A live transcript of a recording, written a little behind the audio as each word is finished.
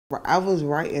I was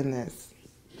writing this.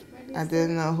 I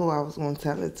didn't know who I was going to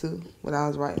tell it to, but I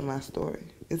was writing my story.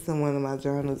 It's in one of my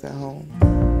journals at home.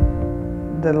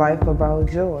 The life about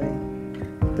joy,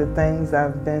 the things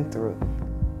I've been through.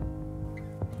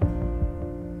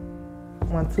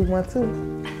 1, 2, 1,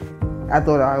 2. I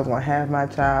thought I was going to have my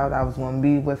child. I was going to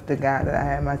be with the guy that I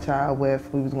had my child with.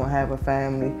 We was going to have a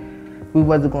family. We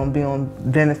wasn't going to be on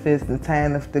benefits and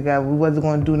tying us together. We wasn't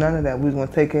going to do none of that. We was going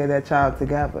to take care of that child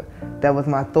together. That was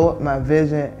my thought, my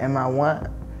vision, and my want.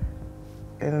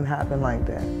 It didn't happen like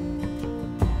that.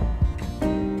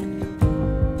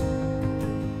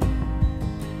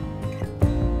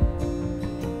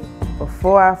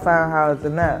 Before I found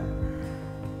housing up,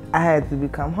 I had to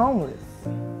become homeless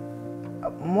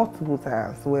multiple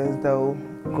times. Whereas though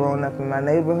growing up in my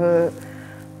neighborhood,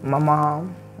 my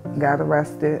mom got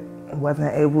arrested,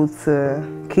 wasn't able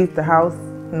to keep the house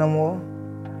no more.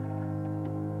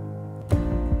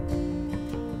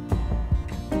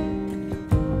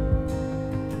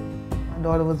 My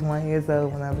daughter was 1 year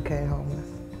old when I became homeless,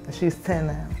 and she's 10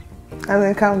 now. I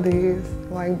didn't count the years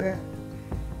like that.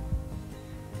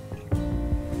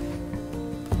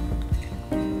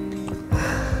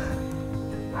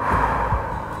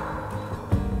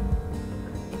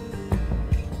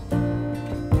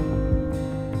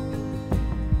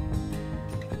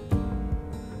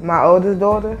 My oldest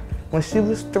daughter, when she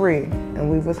was 3 and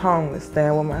we was homeless,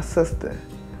 staying with my sister,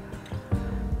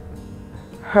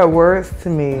 her words to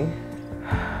me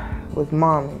was,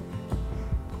 "Mommy,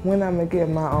 when I'm gonna get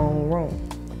my own room?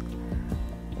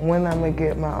 When I'm gonna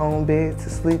get my own bed to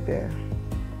sleep in?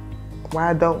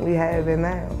 Why don't we have it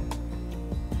now?"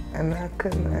 And I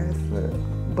couldn't answer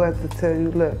but to tell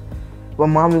you, look, well,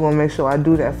 Mommy gonna make sure I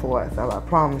do that for us. I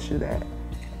promise you that.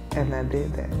 And I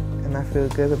did that, and I feel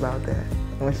good about that.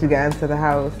 When she got into the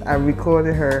house, I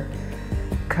recorded her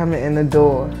coming in the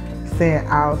door, saying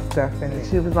our stuff in it.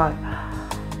 She was like,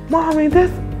 Mommy,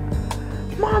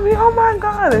 Mommy, oh my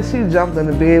God. And she jumped on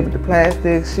the bed with the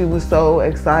plastic. She was so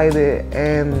excited,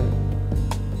 and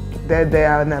that day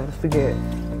I'll never forget.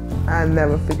 I'll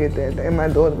never forget that day. My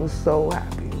daughter was so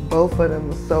happy. Both of them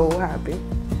were so happy,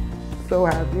 so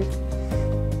happy.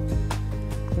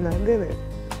 And I did it.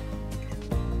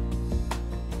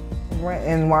 Rent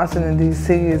in Washington,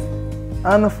 D.C. is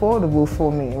unaffordable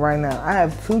for me right now. I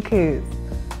have 2 kids.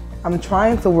 I'm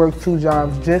trying to work 2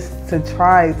 jobs just to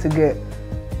try to get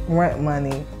rent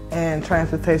money and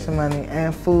transportation money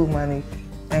and food money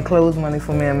and clothes money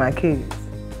for me and my kids.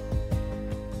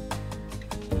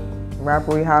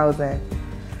 Rapid housing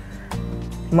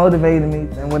motivated me,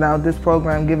 and without this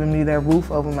program giving me that roof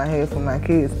over my head for my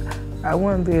kids, I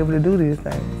wouldn't be able to do these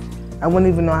things. I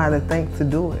wouldn't even know how to think to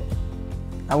do it.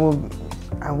 I wouldn't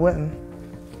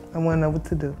know what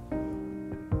to do.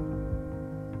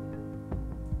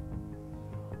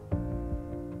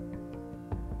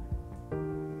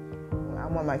 I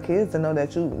want my kids to know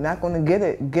that you're not going to get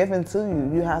it given to you.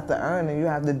 You have to earn it. You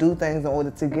have to do things in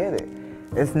order to get it.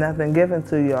 It's nothing given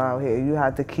to you out here. You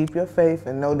have to keep your faith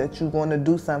and know that you're going to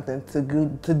do something to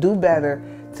do better,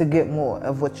 to get more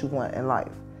of what you want in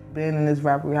life. Being in this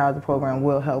rapid housing program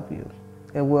will help you.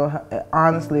 It will,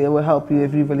 honestly, it will help you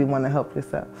if you really want to help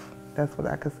yourself. That's what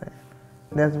I could say.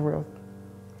 That's real.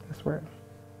 That's real.